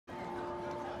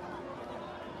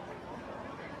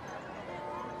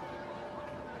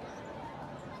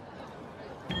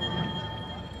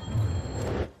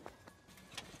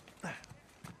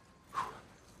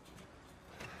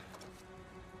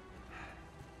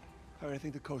All right, I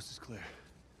think the coast is clear.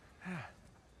 All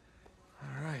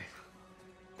right.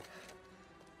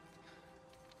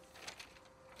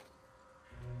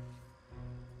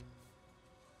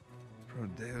 Pro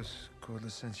Deus Cor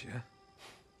Licentia.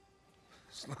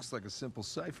 This looks like a simple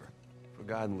cipher. For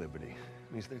God and liberty.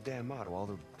 I mean, it's their damn motto. All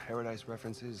the paradise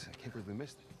references. I can't believe we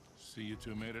missed it. See, you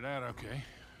two made it out okay.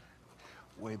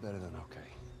 Way better than okay.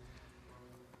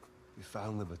 We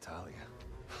found Libertalia.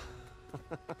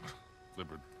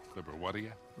 Liber what are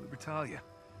you? Libertalia.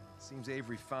 Seems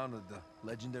Avery founded the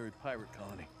legendary pirate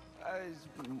colony. It's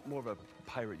more of a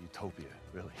pirate utopia,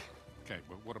 really. Okay,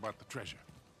 but what about the treasure?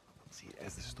 See,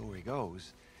 as the story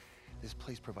goes, this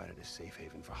place provided a safe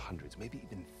haven for hundreds, maybe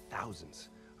even thousands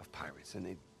of pirates,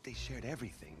 and they shared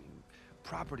everything.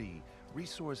 Property,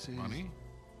 resources... Money?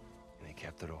 And they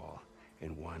kept it all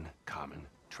in one common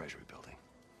treasury building.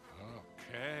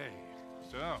 Okay.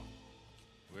 So,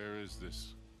 where is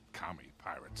this commie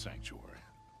pirate sanctuary?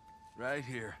 Right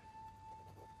here.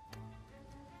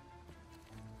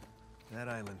 That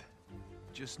island,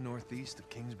 just northeast of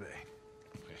Kings Bay.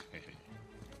 Hey,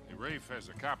 Rafe has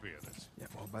a copy of this. Yeah,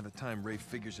 well, by the time Rafe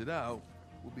figures it out,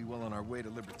 we'll be well on our way to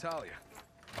Libertalia.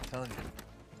 I'm telling you,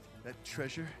 that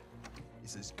treasure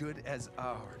is as good as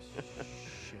ours.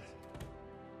 Shit.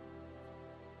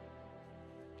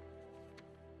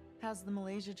 How's the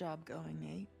Malaysia job going,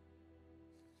 Nate?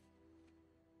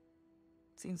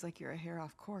 Seems like you're a hair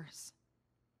off course.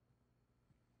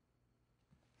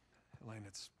 Elaine,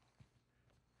 it's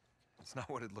not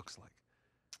what it looks like.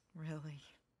 Really?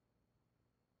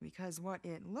 Because what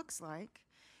it looks like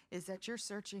is that you're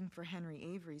searching for Henry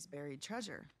Avery's buried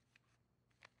treasure.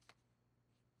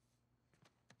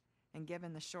 And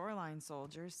given the shoreline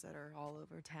soldiers that are all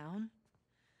over town,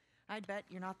 I'd bet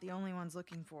you're not the only ones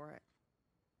looking for it.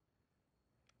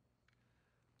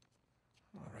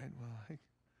 All right, well, I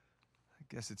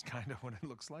guess it's kind of what it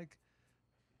looks like.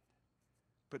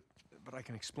 But I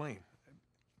can explain.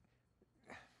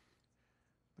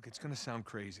 Look, it's gonna sound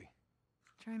crazy.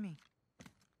 Try me.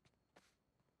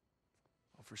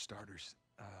 Well, for starters,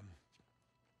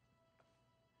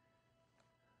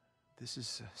 this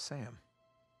is Sam.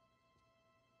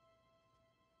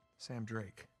 Sam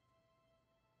Drake.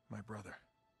 My brother.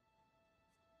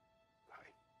 Hi.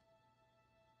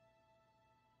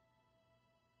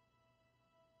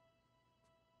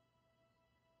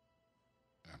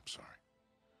 I'm sorry.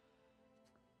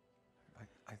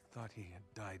 I thought he had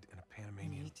died in a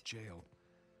Panamanian jail,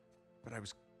 but I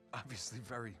was obviously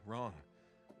very wrong.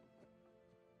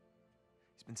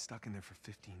 He's been stuck in there for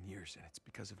 15 years, and it's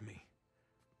because of me.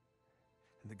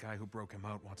 And the guy who broke him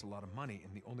out wants a lot of money,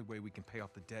 and the only way we can pay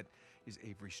off the debt is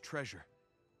Avery's treasure.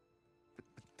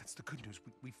 But that's the good news.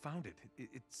 We found it.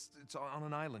 It's on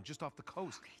an island just off the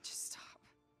coast. Okay, just stop.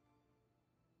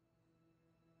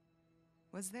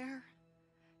 Was there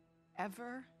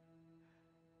ever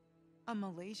a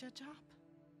Malaysia job?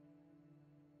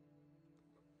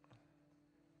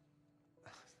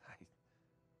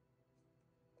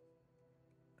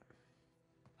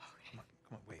 Come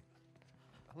on, wait.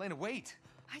 Elena, wait!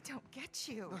 I don't get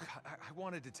you. Look, I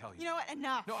wanted to tell you. You know what?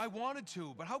 Enough. No, I wanted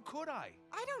to, but how could I?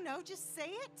 I don't know. Just say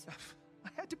it. I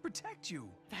had to protect you.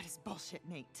 That is bullshit,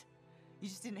 Nate. You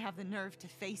just didn't have the nerve to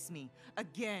face me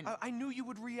again. I knew you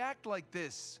would react like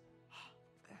this.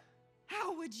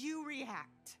 How would you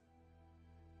react?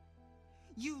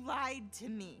 You lied to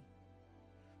me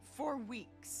for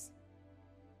weeks.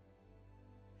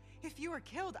 If you were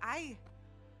killed, I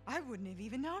wouldn't have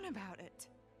even known about it.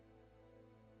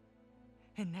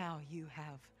 And now you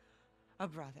have a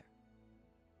brother.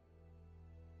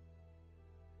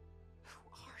 Who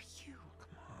are you?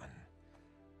 Come on.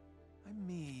 I'm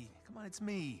me. Come on, it's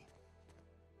me.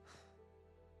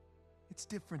 It's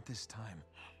different this time.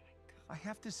 Oh my God. I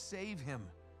have to save him.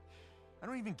 I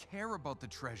don't even care about the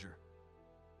treasure.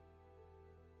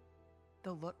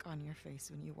 The look on your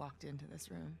face when you walked into this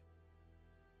room.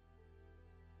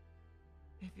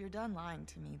 If you're done lying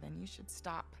to me, then you should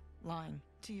stop lying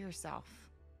to yourself.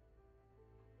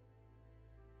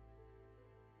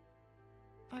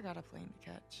 I got a plane to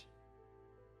catch.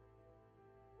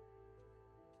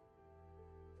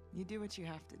 You do what you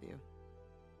have to do.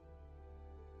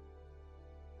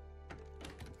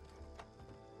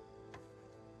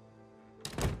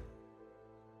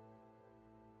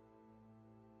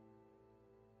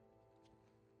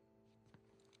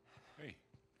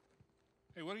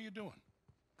 Hey, what are you doing?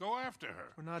 Go after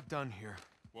her. We're not done here.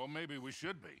 Well, maybe we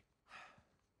should be.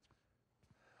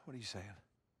 What are you saying?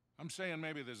 I'm saying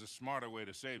maybe there's a smarter way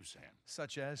to save Sam.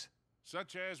 Such as?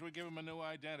 Such as we give him a new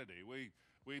identity. We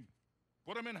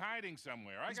Put him in hiding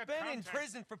somewhere. He's been in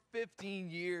prison for 15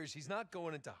 years. He's not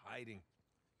going into hiding.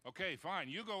 Okay, fine.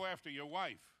 You go after your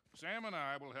wife. Sam and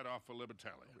I will head off for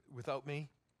Libertalia. Without me?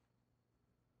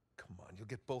 Come on, you'll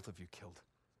get both of you killed.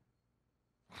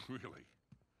 Really?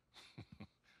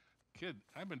 Kid,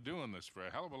 I've been doing this for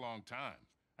a hell of a long time.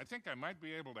 I think I might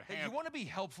be able to handle... Hey, you want to be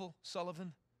helpful,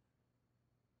 Sullivan?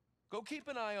 Go keep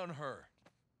an eye on her.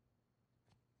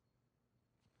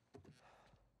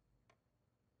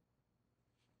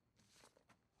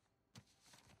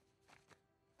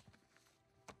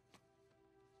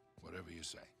 Whatever you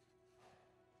say.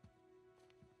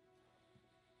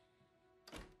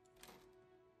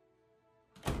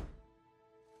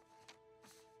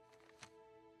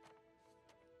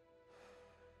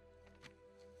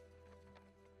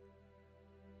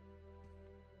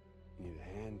 You need a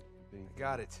hand? I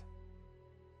got it.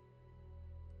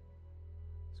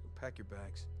 Let's go pack your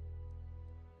bags.